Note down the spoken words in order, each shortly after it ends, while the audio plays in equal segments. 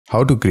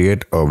How to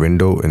create a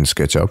window in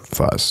SketchUp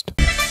fast.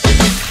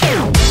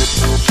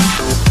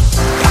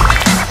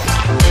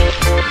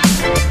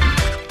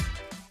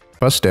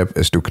 First step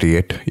is to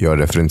create your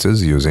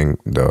references using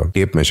the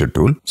tape measure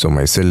tool. So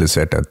my sill is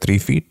set at 3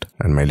 feet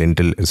and my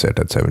lintel is set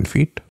at 7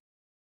 feet.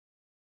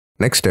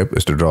 Next step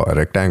is to draw a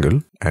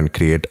rectangle and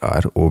create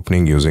our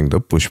opening using the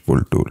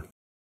push-pull tool.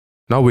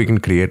 Now we can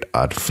create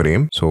our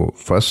frame. So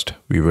first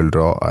we will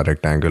draw a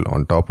rectangle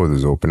on top of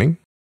this opening,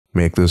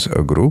 make this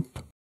a group,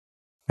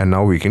 and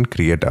now we can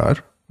create our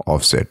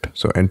offset.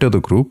 So enter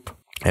the group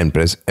and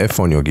press F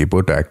on your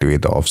keyboard to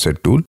activate the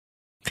offset tool.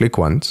 Click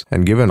once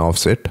and give an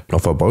offset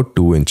of about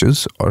 2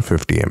 inches or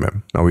 50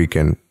 mm. Now we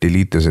can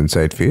delete this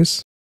inside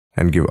face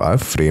and give our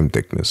frame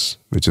thickness,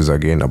 which is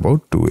again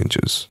about 2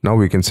 inches. Now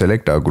we can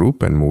select our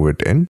group and move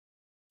it in,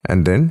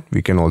 and then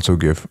we can also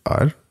give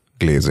our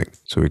glazing.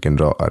 So we can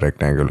draw a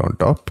rectangle on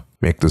top,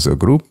 make this a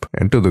group,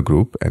 enter the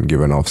group and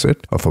give an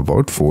offset of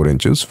about 4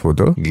 inches for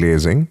the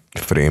glazing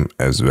frame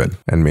as well,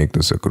 and make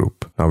this a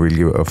group. Now we'll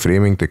give a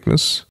framing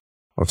thickness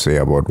of say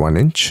about 1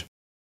 inch,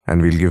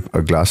 and we'll give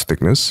a glass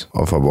thickness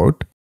of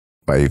about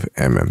 5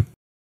 mm.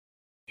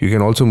 You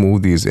can also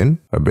move these in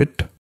a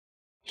bit.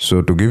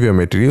 So to give your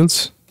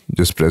materials,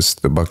 just press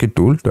the bucket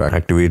tool to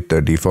activate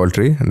the default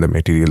tray and the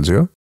materials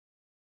here.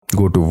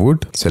 Go to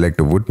wood,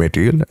 select a wood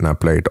material and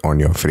apply it on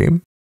your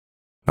frame.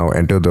 Now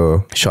enter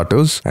the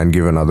shutters and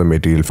give another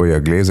material for your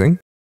glazing.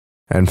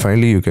 And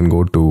finally you can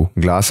go to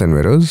glass and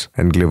mirrors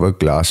and give a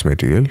glass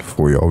material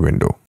for your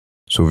window.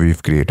 So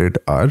we've created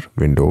our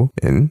window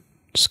in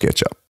SketchUp.